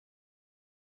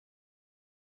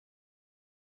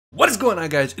What is going on,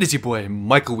 guys? It is your boy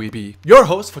Michael Weeby, your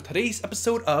host for today's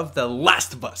episode of The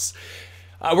Last of Us.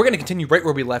 We're going to continue right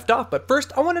where we left off, but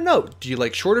first I want to know, do you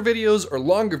like shorter videos or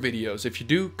longer videos? If you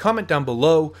do, comment down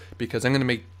below, because I'm going to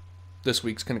make this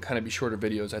week's going to kind of be shorter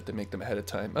videos. I have to make them ahead of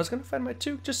time. I was going to find my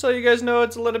two, just so you guys know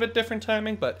it's a little bit different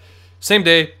timing, but same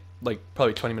day, like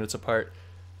probably 20 minutes apart.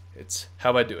 It's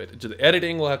how I do it. The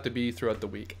editing will have to be throughout the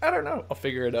week. I don't know. I'll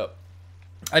figure it out.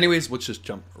 Anyways, let's just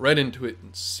jump right into it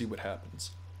and see what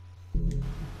happens.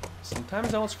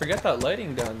 Sometimes I almost forget that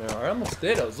lighting down there. I almost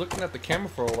did. I was looking at the camera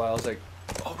for a while. I was like,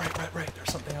 oh, right.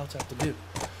 There's something else I have to do.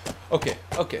 Okay.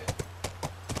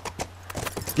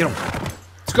 Get on.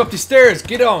 Let's go up these stairs.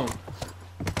 Get on.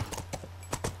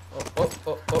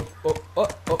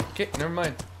 Okay, never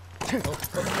mind.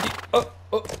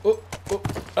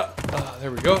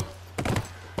 There we go.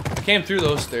 I came through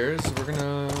those stairs. We're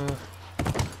gonna...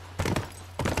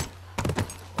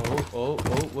 Oh,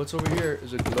 what's over here?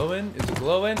 Is it glowing?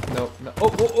 No.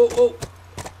 Oh.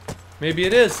 Maybe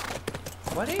it is.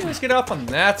 Why do you always get off on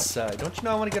that side? Don't you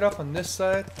know I want to get off on this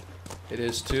side? It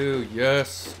is too.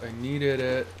 Yes, I needed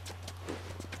it.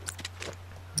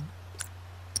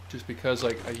 Just because,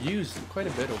 like, I used quite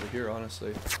a bit over here,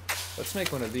 honestly. Let's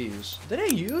make one of these. Did I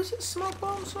use a smoke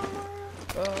bomb somewhere?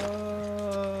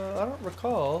 I don't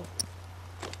recall.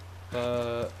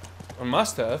 I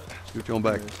must have. Scoot on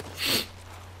back.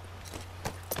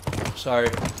 Sorry,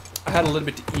 I had a little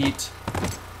bit to eat.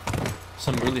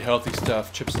 Some really healthy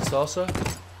stuff, chips and salsa.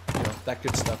 You know, that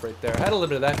good stuff right there. I had a little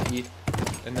bit of that to eat,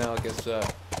 and now I guess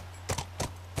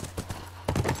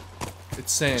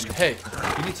it's saying, hey,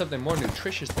 you need something more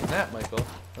nutritious than that, Michael.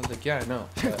 I was like, yeah, I know,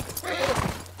 but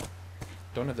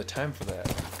don't have the time for that.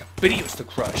 Got videos to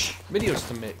crush, videos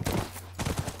to make.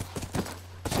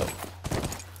 So,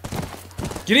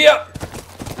 giddy up!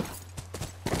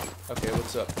 Okay,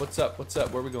 what's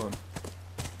up? Where are we going?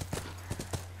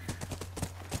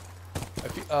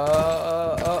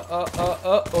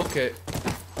 Okay.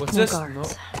 What's this? No,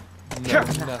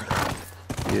 nothing.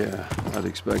 Yeah, I'd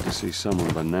expect to see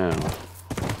someone by now.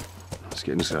 Let's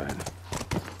get inside.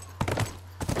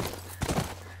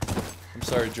 I'm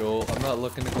sorry, Joel. I'm not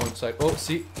looking to go inside. Oh,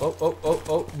 see?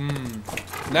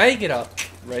 Now you get up.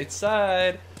 Right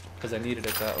side. Because I needed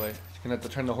it that way. You're gonna have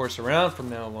to turn the horse around from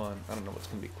now on. I don't know what's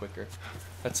gonna be quicker.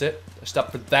 That's it. I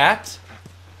stopped for that.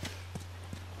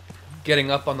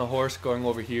 Getting up on the horse, going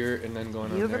over here, and then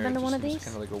going You on ever there. been to one of these?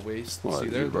 Kind of like a waste. What, See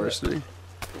there? university?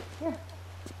 Yeah.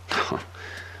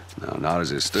 No, not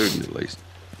as a student, at least.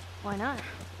 Why not?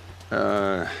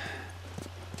 I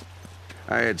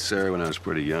had Sarah when I was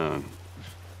pretty young.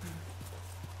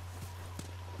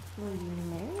 Were you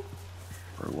married?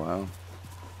 For a while.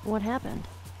 What happened?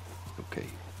 Okay,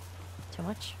 Too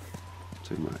much?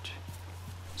 too much.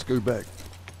 Scoot back.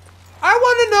 I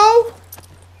want to know.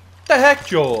 What the heck,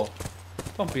 Joel?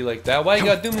 Don't be like that. Why you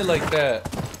gotta do me like that?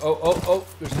 Oh.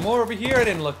 There's more over here I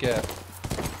didn't look at.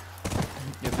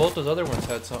 Yeah, both those other ones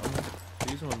had something.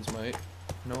 These ones might.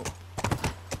 Nope.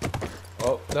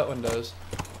 Oh, that one does.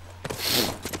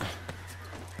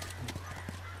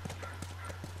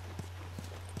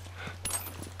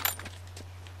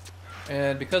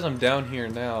 And because I'm down here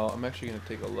now, I'm actually going to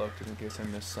take a look in case I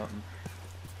missed something.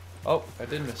 Oh, I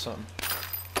did miss something.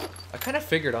 I kind of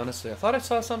figured, honestly. I thought I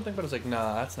saw something, but I was like,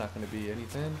 nah, that's not going to be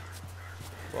anything.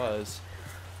 It was.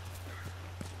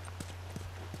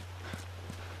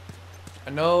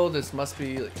 I know this must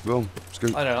be like... Go,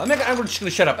 scoot. I don't know. I'm just going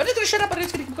to shut up. I'm just going to shut up. I'm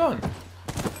just going to keep going.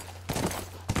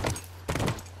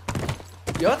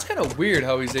 Yeah, it's kind of weird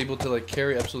how he's able to like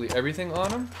carry absolutely everything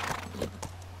on him.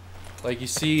 Like, you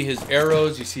see his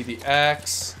arrows, you see the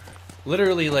axe.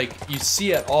 Literally, like, you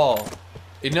see it all.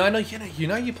 You know,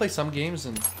 you play some games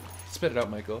and... Spit it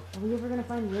out, Michael. Are we ever gonna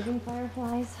find living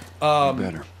fireflies?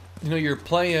 Better. You know, you're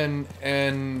playing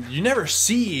and you never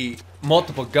see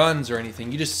multiple guns or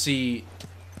anything. You just see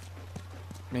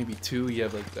maybe two. You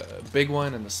have, like, the big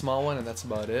one and the small one, and that's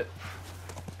about it.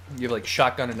 You have, like,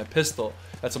 shotgun and a pistol.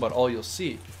 That's about all you'll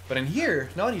see. But in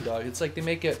here, Naughty Dog, it's like they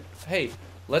make it, hey...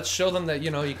 Let's show them that, you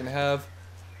know, you can have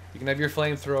your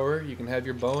flamethrower, you can have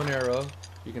your bow and arrow,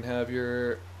 you can have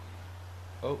your...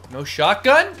 Oh, no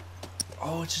shotgun?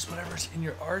 Oh, it's just whatever's in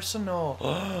your arsenal.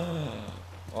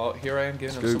 Oh, here I am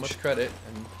giving them so much credit,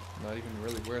 and not even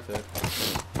really worth it.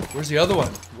 Where's the other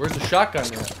one? Where's the shotgun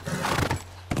at?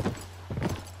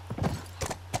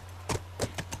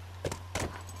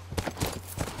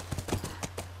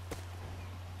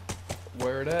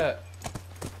 Where it at?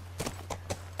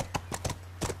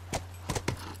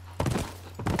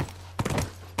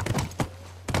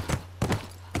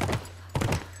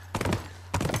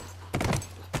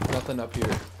 nothing up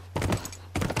here.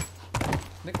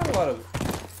 They got a lot of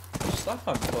stuff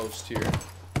on post here.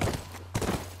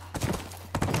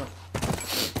 Huh.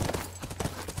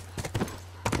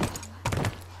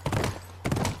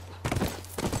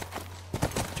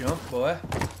 Jump, boy.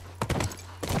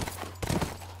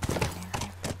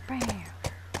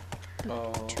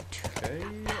 Okay.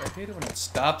 I hate it when it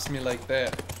stops me like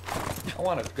that. I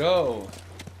want to go.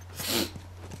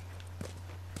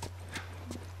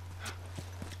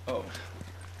 Oh.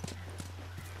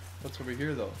 What's over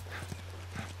here, though?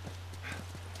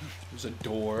 There's a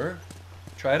door.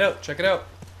 Try it out. Check it out.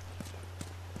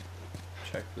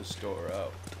 Check this door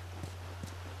out.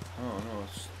 Oh, no,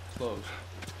 it's closed.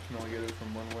 You can only get it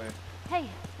from one way. Hey,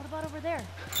 what about over there?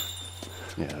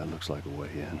 Yeah, that looks like a way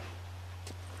in.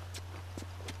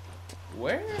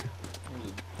 Where? There's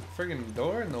a friggin'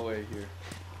 door in the way here.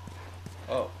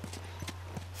 Oh.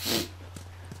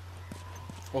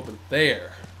 Over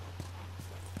there.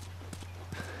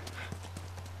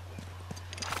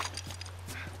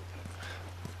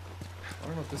 I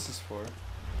don't know what this is for.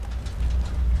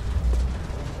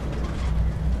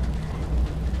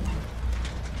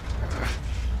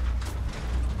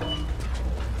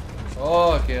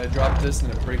 Oh, okay, I dropped this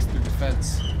and it breaks through the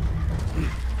fence.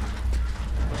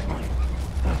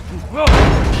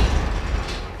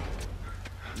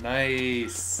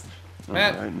 Nice.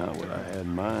 Matt. Alright, not what I had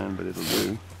in mind, but it'll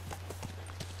do.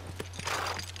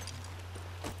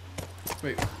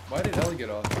 Wait, why did Ellie get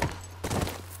off?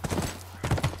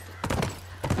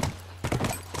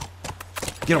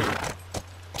 Get on!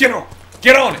 Get on!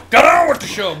 Get on it! Get on with the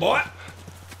show, boy!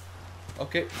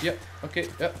 Okay, yep, okay,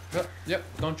 yep.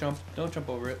 Don't jump. Don't jump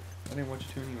over it. I didn't want you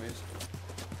to anyways.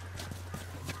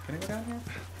 Can I go down here?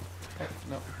 Oh,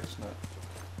 no, I guess not.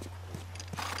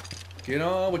 Get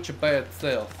on with your bad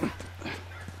self.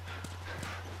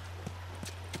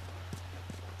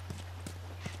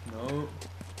 No.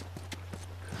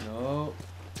 No.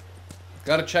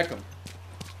 Gotta check them.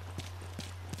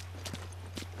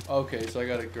 Okay, so I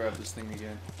gotta grab this thing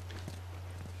again.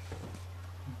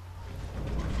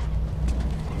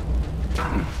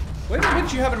 What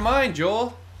did you have in mind,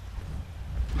 Joel?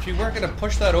 If you weren't gonna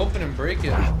push that open and break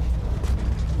it.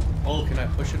 Oh, can I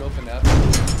push it open after?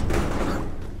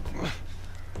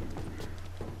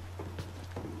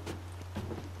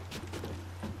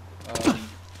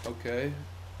 Okay.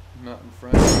 Not in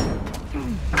front.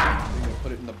 I'm gonna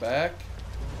put it in the back.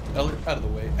 Ellie, out of the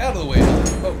way. Out of the way, Ellie.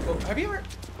 Oh, have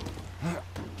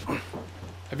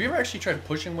you ever actually tried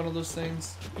pushing one of those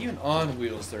things? Even on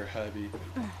wheels, they're heavy.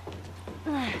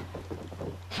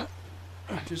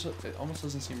 It almost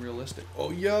doesn't seem realistic.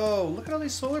 Oh, yo, look at all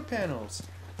these solar panels.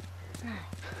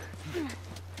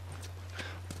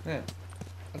 Man,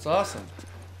 that's awesome.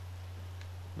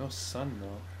 No sun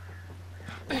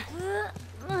though.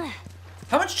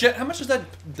 How much does that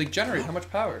like generate? How much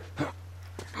power?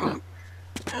 All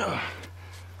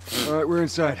right, we're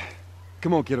inside.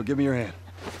 Come on, kiddo, give me your hand.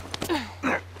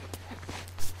 There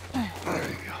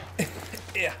you go.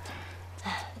 Yeah.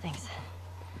 Thanks.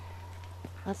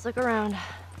 Let's look around.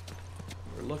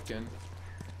 We're looking.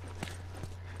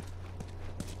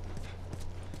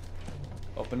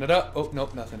 Open it up. Oh,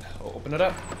 nope, nothing. Oh, open it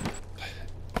up.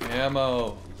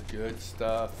 Ammo. The good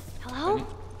stuff. Hello? Any-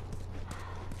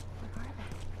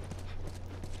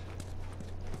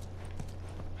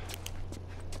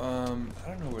 I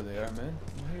don't know where they are, man.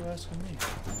 Why are you asking me?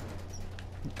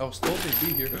 I was told they'd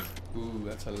be here. Ooh,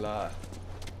 that's a lot.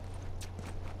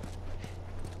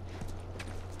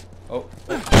 Oh.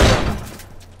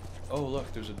 Oh,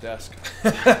 look, there's a desk.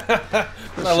 I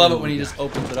love it when he just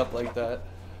opens it up like that.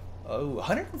 Oh,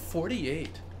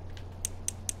 148.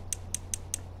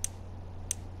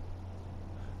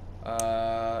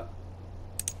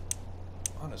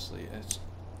 Honestly, it's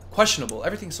questionable.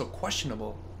 Everything's so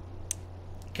questionable.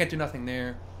 Can't do nothing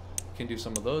there. Can do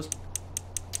some of those.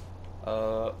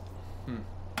 I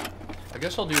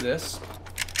guess I'll do this,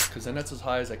 because then that's as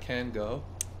high as I can go.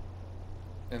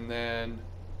 And then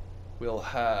we'll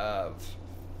have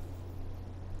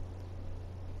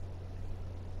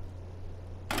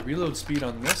reload speed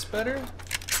on this better?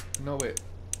 No, wait.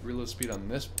 Reload speed on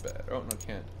this better. Oh, no,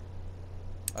 can't.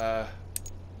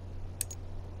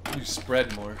 You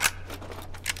spread more.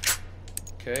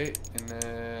 Okay, and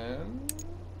then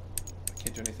I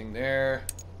can't do anything there.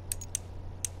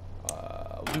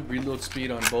 We'll do reload speed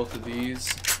on both of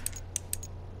these.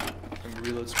 And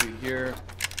reload speed here.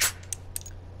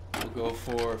 We'll go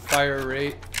for fire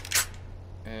rate.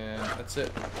 And that's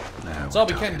it. That's all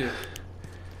we can do.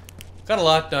 Got a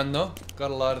lot done though.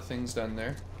 Got a lot of things done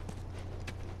there.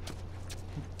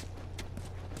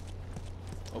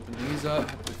 Open these up.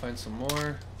 Hopefully find some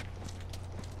more.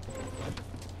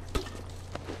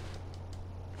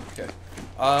 Okay.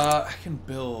 I can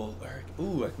build.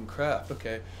 Ooh, I can craft.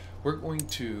 Okay. We're going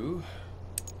to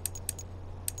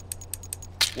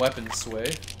weapon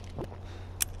sway.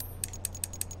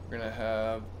 We're gonna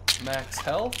have max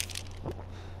health.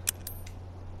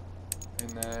 And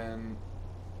then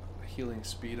healing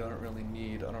speed I don't really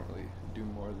need. I don't really do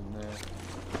more than that.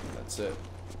 That's it.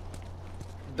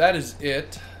 That is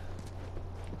it.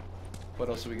 What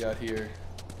else do we got here?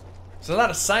 There's a lot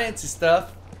of sciencey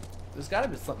stuff. There's gotta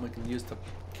be something we can use to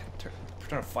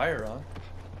turn a fire on.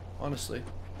 Honestly.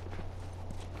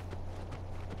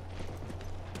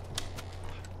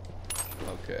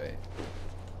 Okay.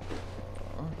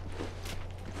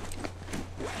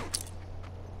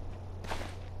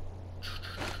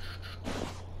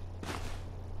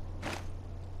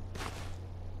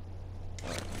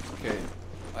 Okay.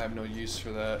 I have no use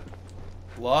for that.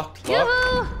 Locked.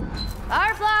 Yoo-hoo!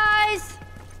 Fireflies!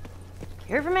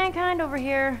 Cure for mankind over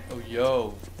here. Oh,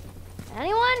 yo.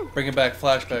 Anyone? Bringing back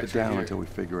flashbacks. Keep it down here. until we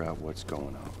figure out what's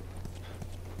going on.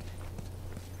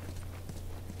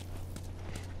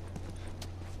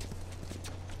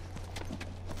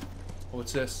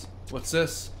 What's this? What's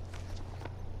this?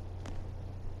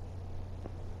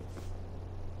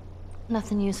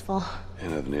 Nothing useful.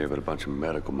 Ain't nothing here but a bunch of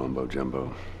medical mumbo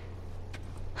jumbo.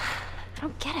 I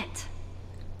don't get it.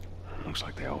 Looks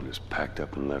like they all just packed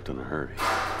up and left in a hurry.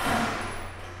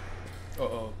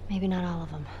 Uh-oh. Maybe not all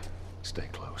of them. Stay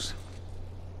close.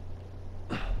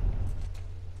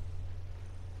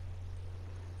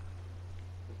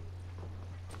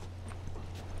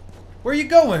 Where are you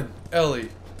going, Ellie?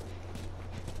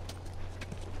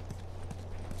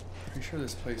 Pretty sure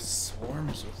this place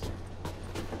swarms with them.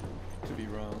 Could be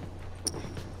wrong.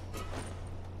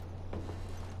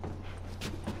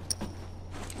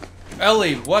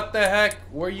 Ellie, what the heck?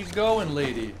 Where you going,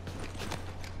 lady?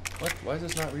 What? Why is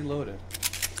this not reloaded?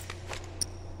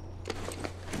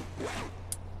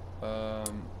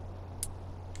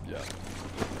 Yeah.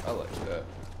 I like that.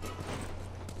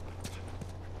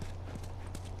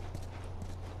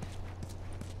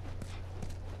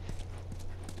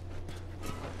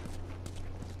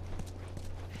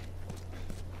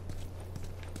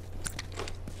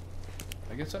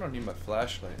 I guess I don't need my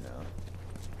flashlight now.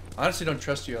 Honestly, don't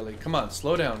trust you, Ellie. Come on,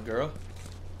 slow down, girl.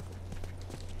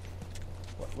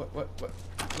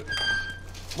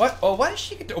 What? Oh, why does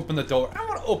she get to open the door? I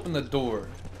want to open the door.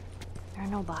 There are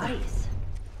no bodies.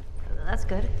 That's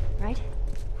good, right?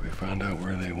 We found out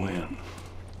where they went.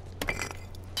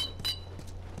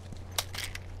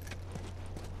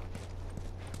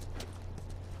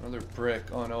 Another brick.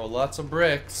 Oh no, lots of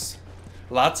bricks.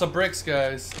 Lots of bricks,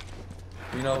 guys.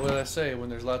 You know what I say, when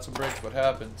there's lots of bricks, what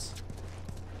happens?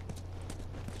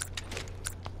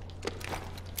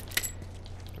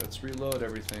 Let's reload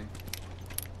everything.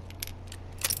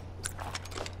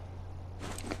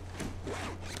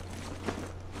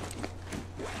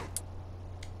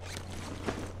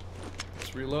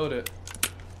 Let's reload it.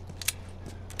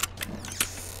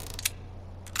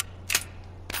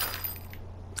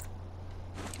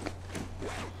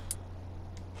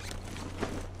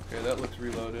 Okay, that looks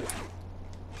reloaded.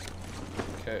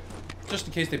 Okay. Just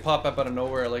in case they pop up out of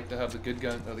nowhere, I like to have the good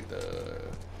gun, I like the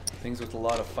things with a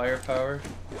lot of firepower.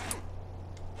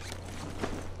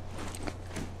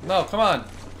 No, come on.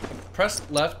 Press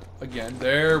left again.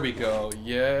 There we go.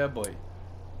 Yeah, boy.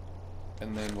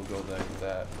 And then we'll go like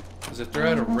that. Because if they're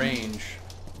out of range,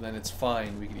 then it's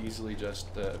fine. We can easily just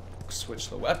switch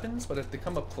the weapons. But if they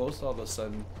come up close all of a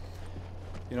sudden,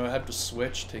 you know, I have to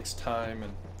switch. Takes time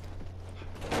and...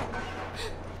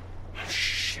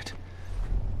 Shit.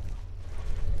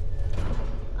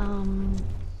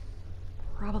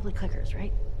 Probably clickers,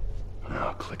 right?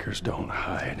 No, clickers don't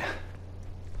hide.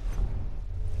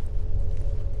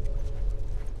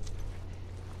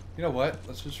 You know what?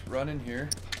 Let's just run in here.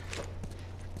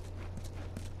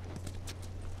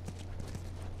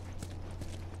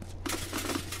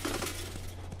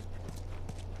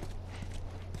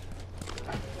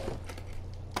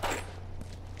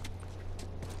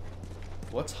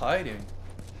 What's hiding?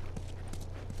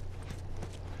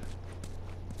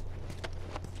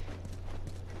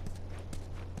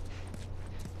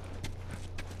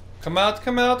 Come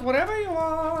out, whatever you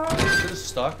want. Is it a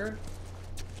stalker?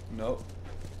 Nope.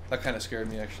 That kind of scared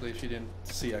me, actually. If you didn't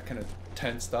see, I kind of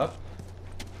tensed up.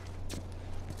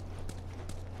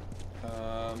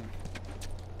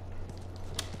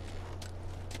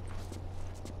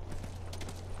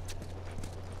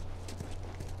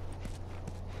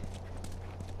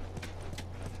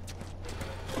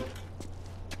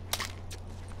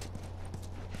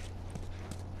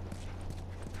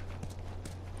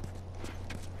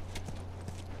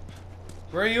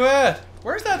 Where are you at?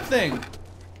 Where's that thing?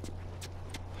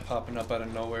 Popping up out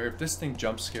of nowhere. If this thing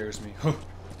jump scares me,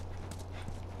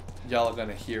 y'all are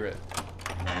gonna hear it.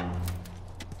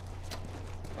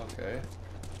 Okay.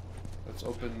 Let's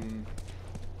open.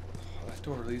 Oh, that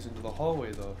door leads into the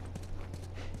hallway, though.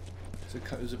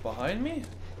 Is it behind me?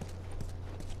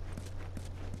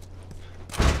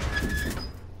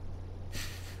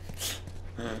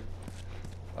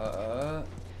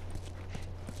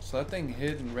 So that thing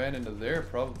hid and ran into there,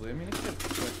 probably. I mean, it could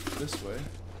have went this way.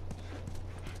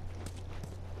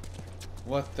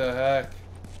 What the heck?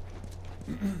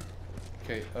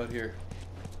 Okay, out here.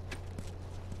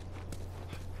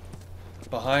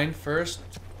 Behind first.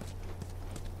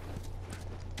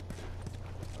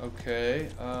 Okay,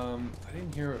 I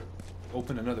didn't hear it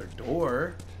open another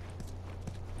door.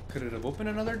 Could it have opened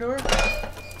another door?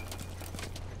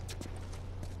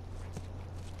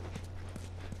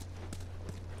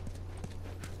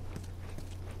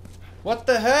 What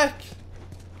the heck?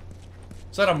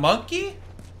 Is that a monkey?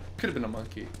 Could have been a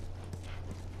monkey.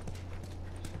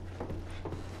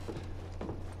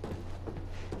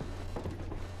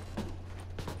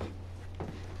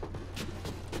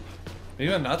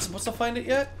 Maybe I'm not supposed to find it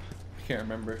yet? I can't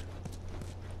remember.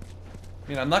 I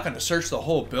mean, I'm not going to search the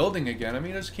whole building again. I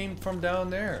mean, it just came from down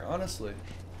there, honestly.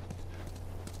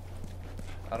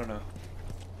 I don't know.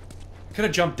 Could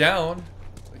have jumped down.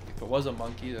 Like, if it was a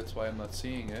monkey, that's why I'm not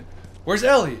seeing it. Where's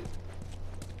Ellie?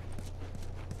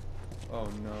 Oh,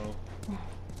 no.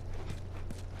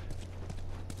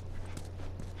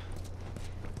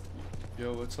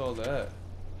 Yo, what's all that?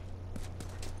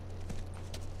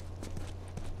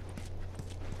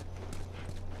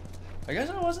 I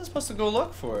guess I wasn't supposed to go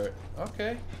look for it.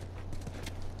 Okay.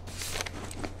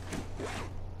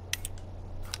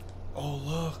 Oh,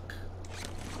 look.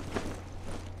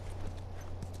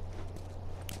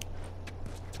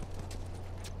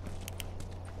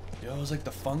 Yo, it's like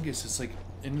the fungus. It's like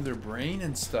into their brain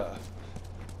and stuff.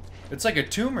 It's like a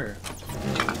tumor.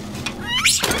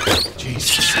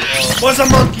 Jesus. Oh, what's a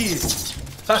monkey?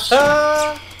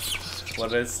 Haha!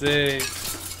 What did I say?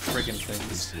 Friggin'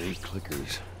 things. They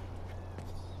clickers.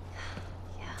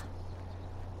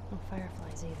 No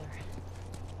fireflies either.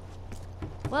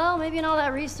 Well, maybe in all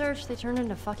that research, they turned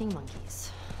into fucking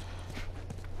monkeys.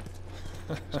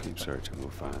 Let's keep searching. We'll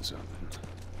find something.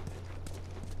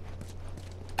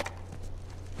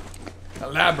 A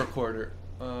lab recorder.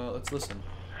 Let's listen.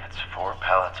 It's 4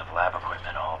 pallets of lab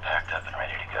equipment all packed up and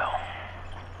ready to go.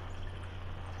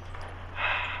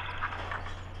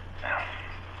 Now,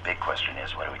 big question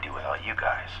is, what do we do with all you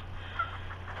guys?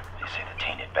 They say the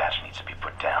tainted batch needs to be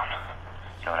put down.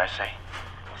 You know what I say?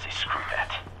 I say screw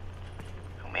that.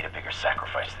 Who made a bigger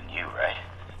sacrifice than you, right?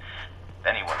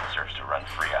 Anyone deserves to run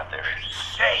free out there.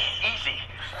 Hey, easy!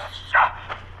 Stop!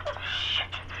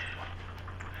 Shit.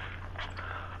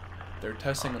 They're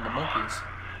testing on the monkeys.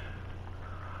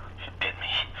 It bit me.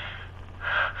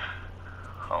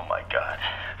 Oh my god.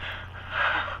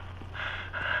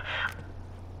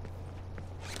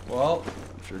 Well,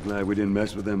 I'm sure glad we didn't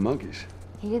mess with them monkeys.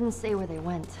 He didn't say where they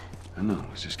went. I know.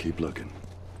 Let's just keep looking.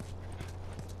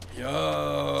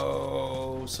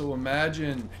 yo, so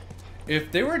imagine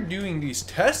if they were doing these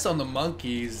tests on the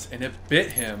monkeys and it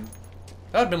bit him,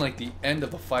 that would have been like the end of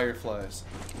the Fireflies.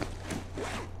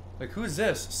 Like, who's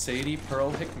this? Sadie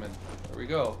Pearl Hickman. There we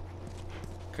go.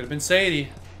 Could have been Sadie.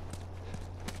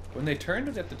 When they turn,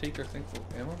 do they have to take our thing for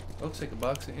ammo? Oh, looks like a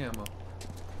box of ammo.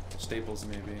 Staples,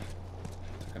 maybe.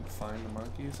 To kind of find the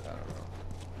monkeys? I don't know.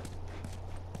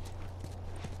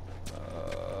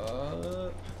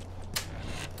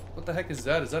 What the heck is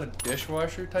that? Is that a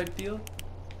dishwasher type deal?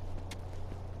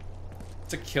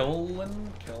 It's a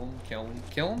kiln?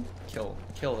 Kiln?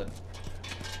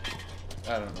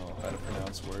 I don't know how to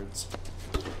pronounce words.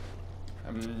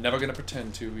 I'm never gonna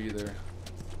pretend to either.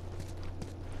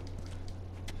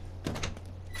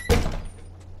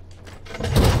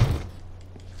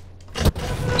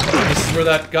 This is where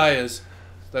that guy is.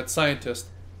 That scientist.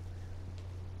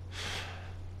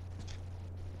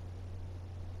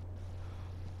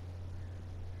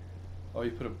 Oh,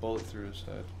 you put a bullet through his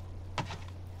head.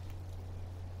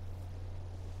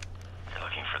 You're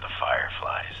looking for the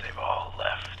Fireflies. They've all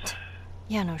left.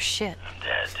 Yeah, no shit. I'm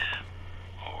dead.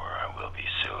 Or I will be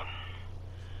soon.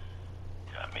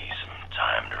 Got me some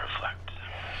time to reflect.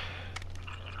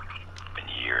 Been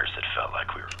years that felt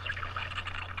like we were...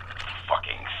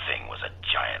 fucking thing was a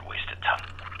giant waste of time.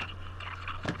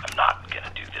 I'm not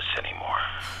gonna do this anymore.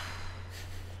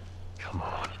 Come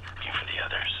on. Looking for the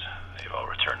others. They've all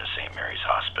returned to St. Mary's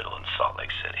Hospital in Salt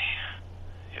Lake City.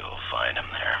 You'll find them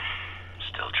there.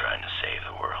 Still trying to save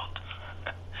the world.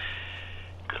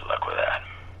 Good luck with that.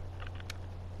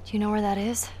 Do you know where that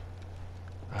is?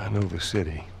 I know the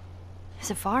city.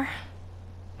 Is it far?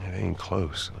 It ain't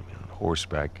close. I mean, on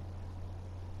horseback.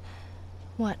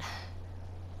 What?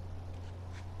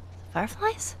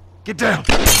 Fireflies? Get down!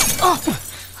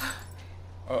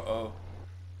 Uh-oh.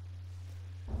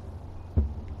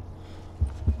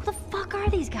 What the fuck are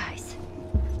these guys?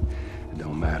 It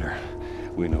don't matter.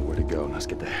 We know where to go. Let's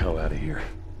get the hell out of here.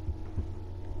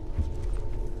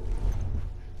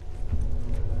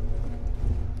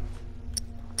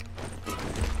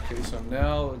 Okay, so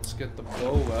now let's get the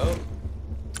bow out.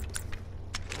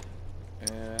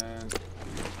 And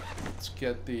let's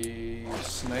get the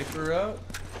sniper out.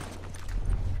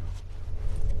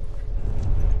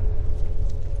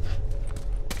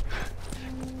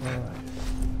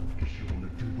 Guess you want to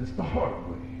do this the hard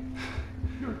way.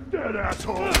 You're dead,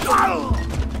 asshole!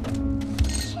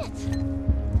 Shit!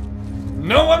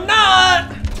 No, I'm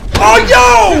not! Oh,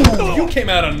 yo! You came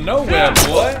out of nowhere,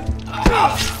 boy.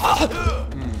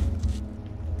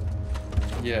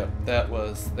 Yeah, that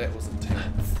was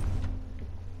intense.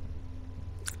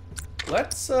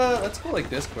 Let's go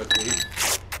like this quickly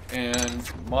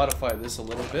and modify this a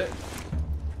little bit.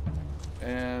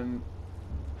 And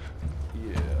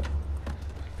yeah.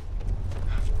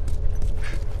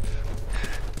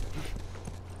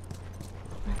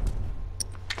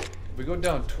 We go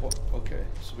down okay,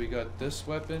 so we got this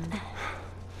weapon.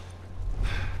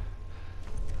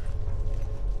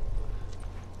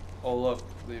 Oh look,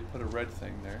 they put a red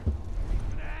thing there.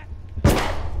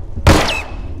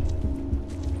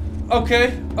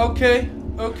 Okay, okay,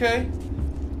 okay.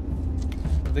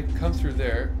 They can come through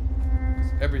there,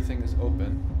 'cause everything is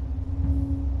open.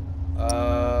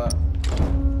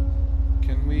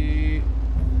 Can we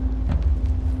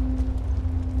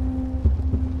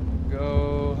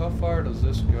go? How far does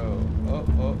this go? Oh,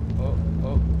 oh, oh,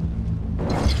 oh.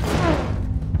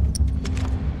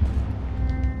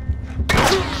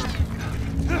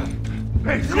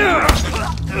 Hey,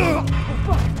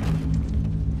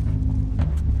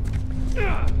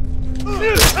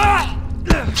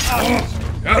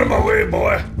 out of my way,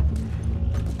 boy!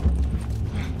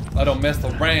 I don't mess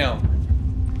around.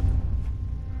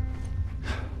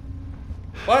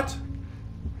 What?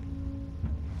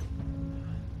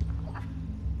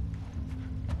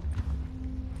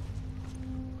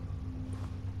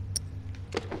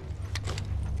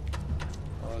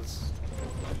 Oh, it's...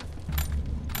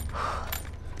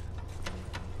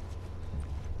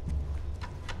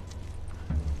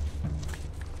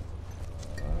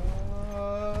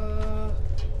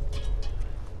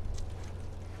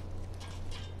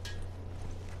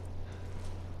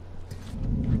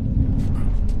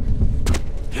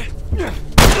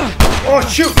 Oh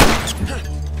shoot!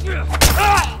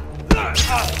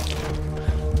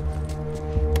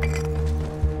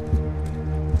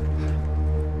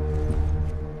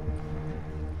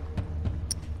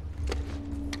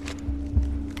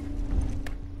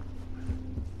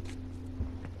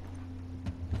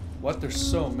 What? There's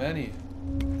so many.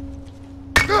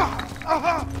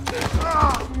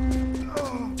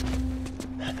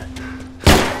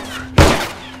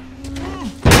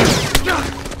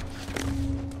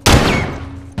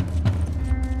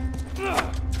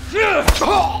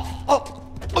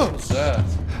 What was that?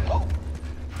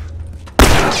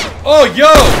 Oh,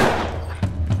 yo!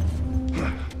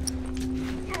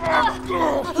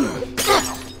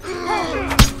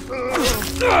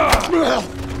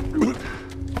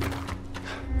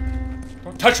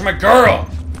 Don't touch my girl!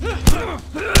 Oh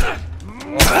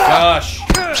my gosh!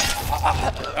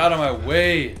 Out of my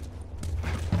way!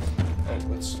 Oh,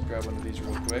 let's grab one of these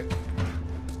real quick.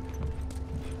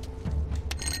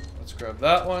 Let's grab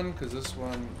that one, because this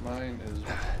one, mine is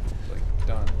like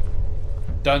done.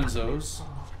 Dunzos.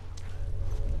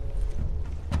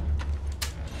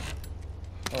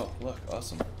 Oh, look,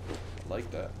 awesome. I like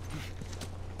that.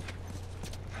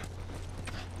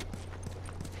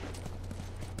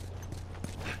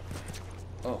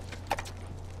 Oh.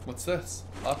 What's this?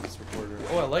 Office reporter.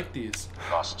 Oh, I like these.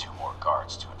 Lost 2 more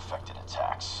guards to infected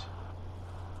attacks.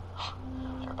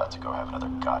 They're about to go have another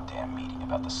goddamn meeting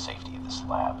about the safety of this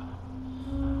lab.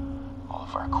 All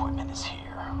of our equipment is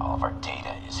here. All of our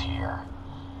data is here.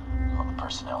 All the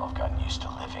personnel have gotten used to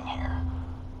living here.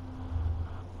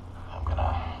 I'm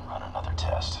gonna run another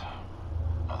test.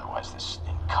 Otherwise, this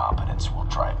incompetence will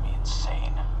drive me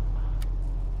insane.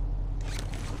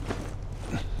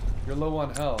 You're low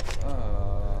on health.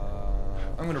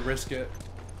 I'm gonna risk it.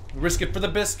 Risk it for the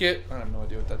biscuit. I have no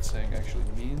idea what that saying actually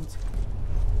means.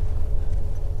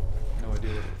 No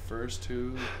idea what it refers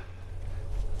to.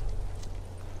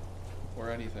 Or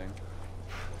anything.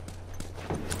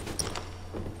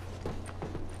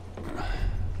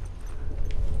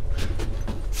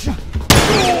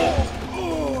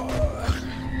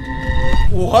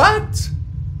 What?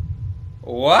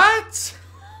 What?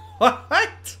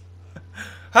 What?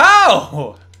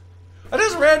 How? I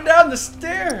just ran down the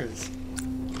stairs.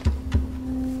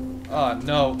 Oh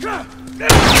no.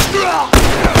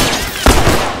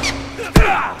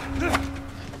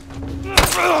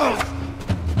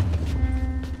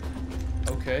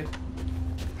 Okay.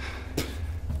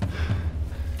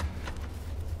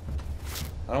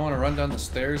 I don't want to run down the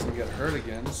stairs and get hurt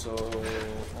again, so...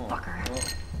 Oh, Fucker. Well,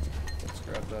 let's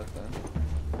grab that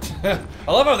then.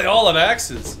 I love how they all have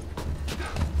axes.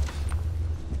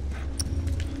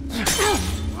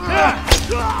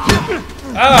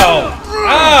 Ow!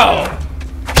 Ow!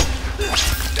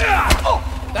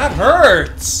 That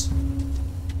hurts!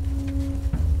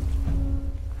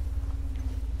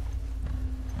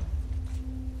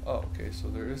 Oh, okay, so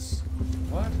there is...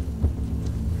 What?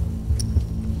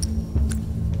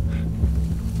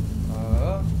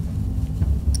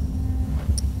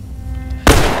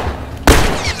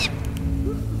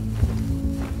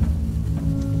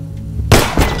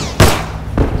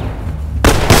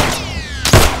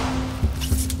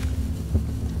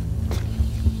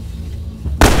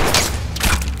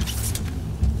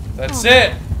 That's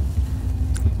it!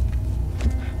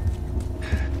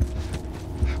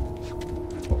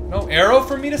 No arrow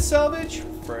for me to salvage?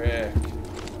 Frick.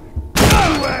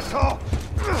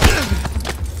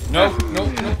 No, no,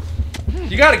 no.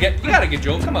 You gotta get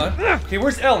Joel, come on. Okay,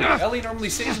 where's Ellie? Ellie normally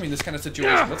saves me in this kind of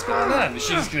situation. What's going on? Is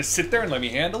she just gonna sit there and let me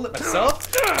handle it myself?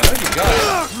 I think you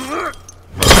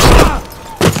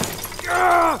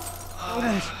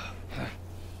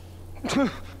got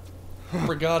it.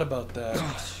 Forgot about that.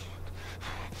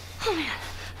 Oh man.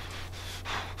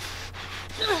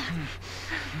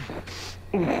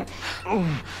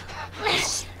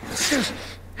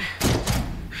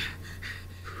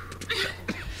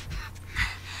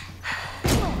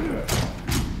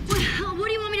 What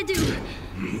do you want me to do?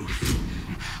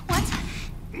 What?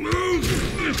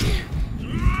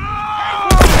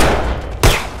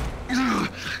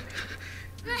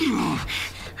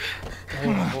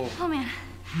 Oh man.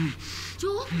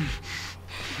 Joel?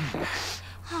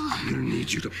 I'm gonna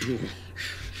need you to pull.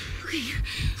 Okay.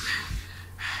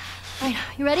 Alright,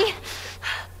 you ready?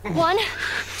 1,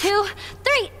 2,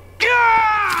 3! Here.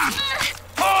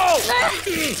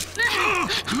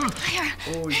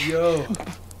 Oh, yo.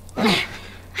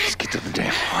 Let's get to the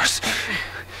damn horse.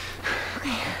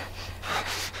 Okay.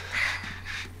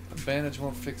 A bandage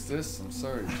won't fix this. I'm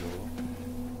sorry, Joel.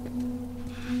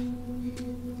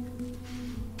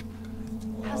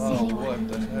 I'll see anyone. What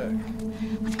the heck?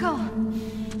 Let's go.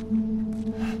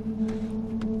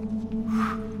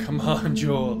 Come on,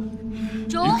 Joel.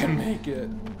 Joel? You can make it.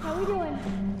 How are we doing?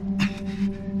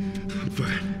 I'm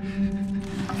fine.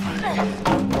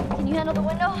 Can you handle the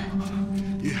window?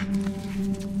 Yeah.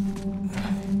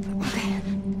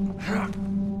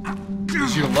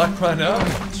 Did your luck run out?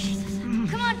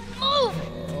 Come on, move!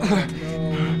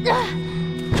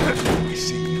 Let me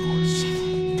see yours.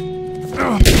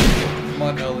 Come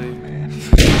on, Ellie.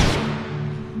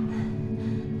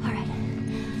 Alright.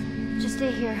 Just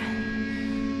stay here.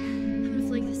 I'm gonna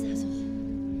flank this asshole.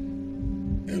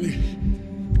 Ellie.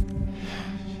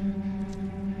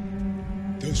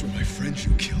 Those were my friends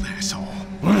you killed, asshole.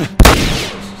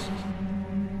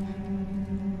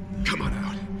 Come on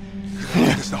out. You gonna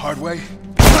do this the hard way?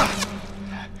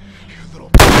 You little...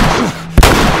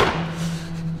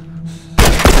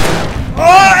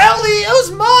 Oh, Ellie, it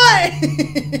was mine!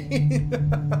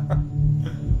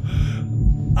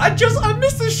 I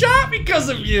missed the shot because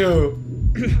of you!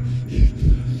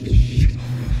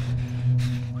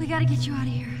 We gotta get you out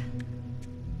of here.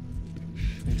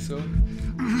 Think so?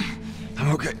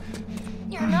 I'm okay.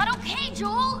 You're not okay,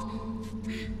 Joel!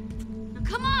 Now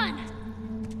come on!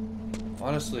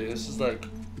 Honestly, this is like...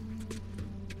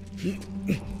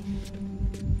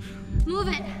 Move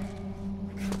it!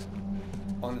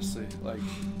 Honestly, like...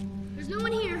 There's no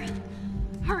one here.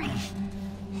 Hurry!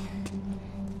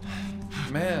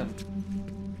 Man.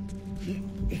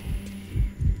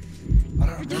 I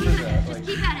don't You're remember doing that. it! Just Like,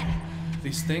 keep at it!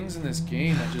 these things in this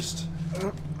game, I just...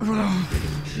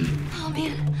 Oh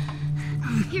man.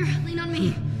 Here, lean on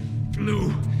me.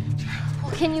 No.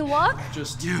 Well, can you walk?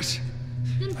 Just... Yes.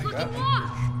 Then got fucking it.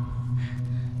 walk!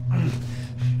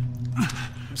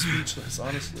 I'm speechless,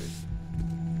 honestly.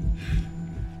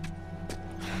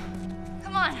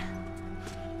 Come on.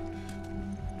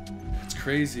 It's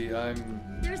crazy, I'm...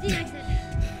 There's the exit.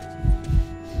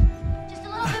 Just a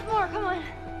little bit more, come on.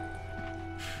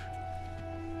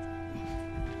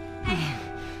 Hey.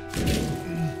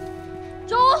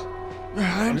 Joel?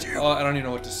 Behind you. Oh, I don't even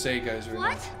know what to say, guys, right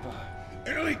What?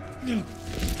 now. Ellie.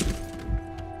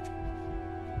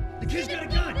 kid's got a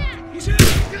gun! He's Oh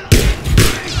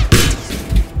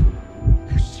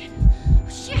shit! Oh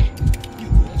shit! You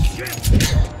little shit!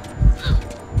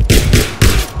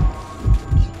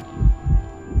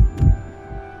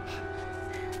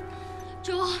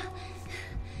 Joel!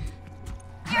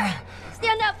 Here!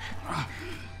 Stand up!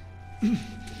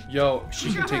 Yo,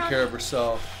 she can take care of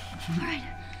herself. Alright.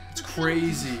 It's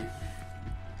crazy.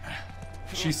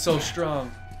 She's so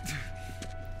strong.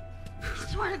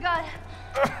 Swear to God,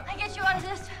 I get you out of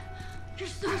this. You're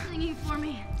so singing for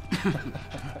me.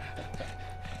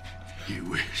 You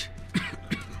wish.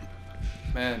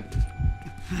 Man.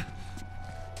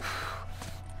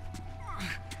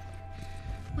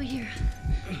 Wait here.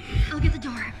 I'll get the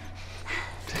door.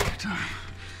 Take your time.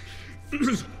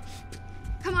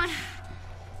 Come on.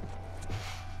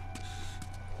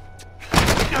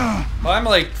 I'm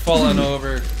like falling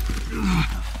over.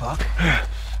 Fuck.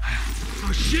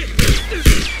 Oh shit!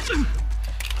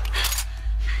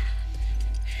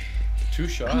 2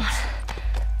 shots.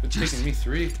 It's taking me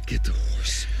 3. Get the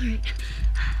horse. Alright.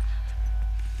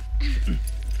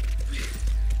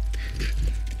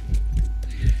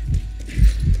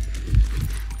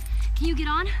 Can you get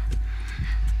on?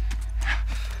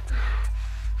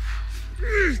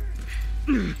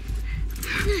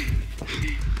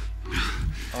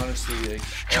 Honestly, like,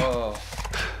 oh.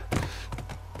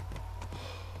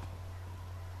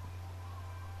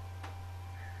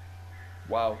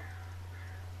 Wow.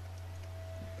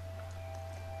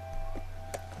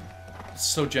 It's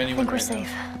so I genuine think we're right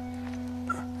safe. now.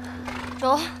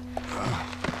 Joel?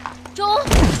 Joel?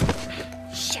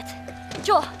 Shit.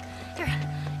 Joel, here.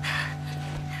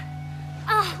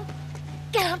 Oh,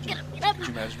 get up, get up, get up. Could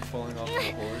you imagine falling off of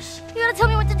a horse? You gotta tell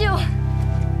me what to do.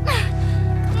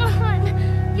 Come on.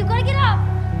 You gotta get up.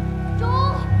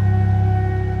 Joel?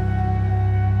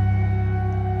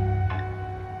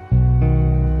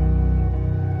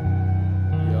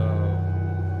 Yo.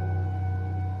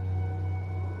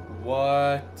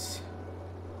 What?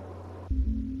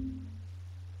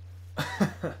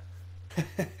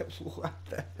 What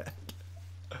the heck?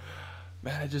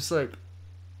 Man, I just like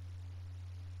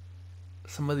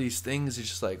some of these things are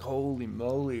just like, holy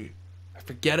moly. I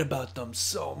forget about them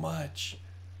so much.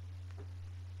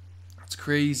 It's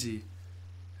crazy.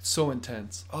 It's so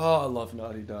intense. Oh, I love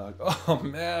Naughty Dog. Oh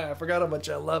man, I forgot how much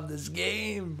I love this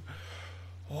game.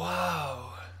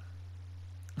 Wow.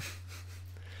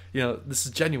 You know, this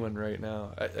is genuine right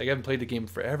now. I haven't played the game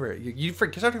forever. You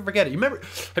start to forget it. You remember?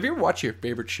 Have you ever watched your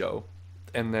favorite show,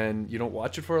 and then you don't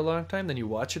watch it for a long time, then you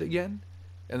watch it again,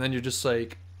 and then you're just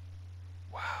like,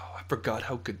 wow, I forgot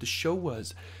how good the show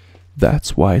was.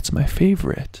 That's why it's my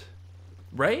favorite.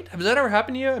 Right? Has that ever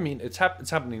happened to you? I mean, it's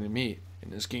happening to me in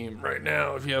this game right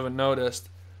now, if you haven't noticed.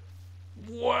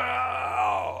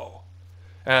 Wow.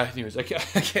 Anyways, I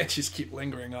can't just keep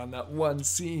lingering on that one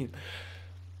scene.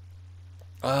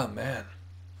 Oh, man.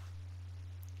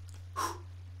 Whew.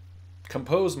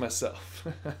 Compose myself.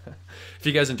 If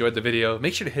you guys enjoyed the video,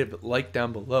 make sure to hit a like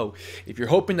down below. If you're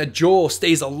hoping that Joel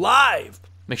stays alive,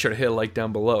 make sure to hit a like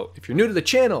down below. If you're new to the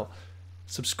channel,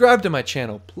 subscribe to my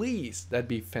channel, please. That'd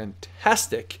be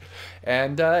fantastic.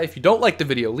 And if you don't like the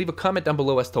video, leave a comment down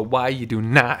below as to why you do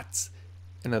not.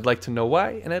 And I'd like to know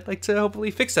why, and I'd like to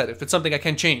hopefully fix that. If it's something I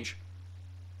can change,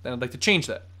 then I'd like to change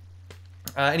that.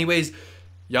 Anyways,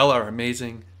 y'all are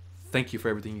amazing. Thank you for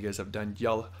everything you guys have done.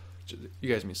 You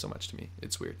guys mean so much to me.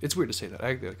 It's weird. It's weird to say that.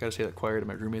 I gotta say that quiet.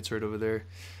 My roommate's right over there,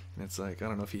 and it's like, I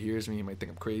don't know if he hears me. He might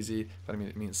think I'm crazy, but I mean,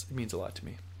 it means a lot to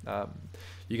me.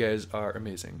 You guys are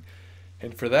amazing,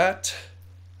 and for that,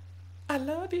 I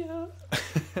love you.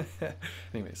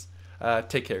 Anyways,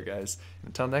 take care, guys.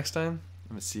 Until next time,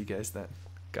 I'm gonna see you guys then.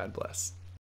 God bless.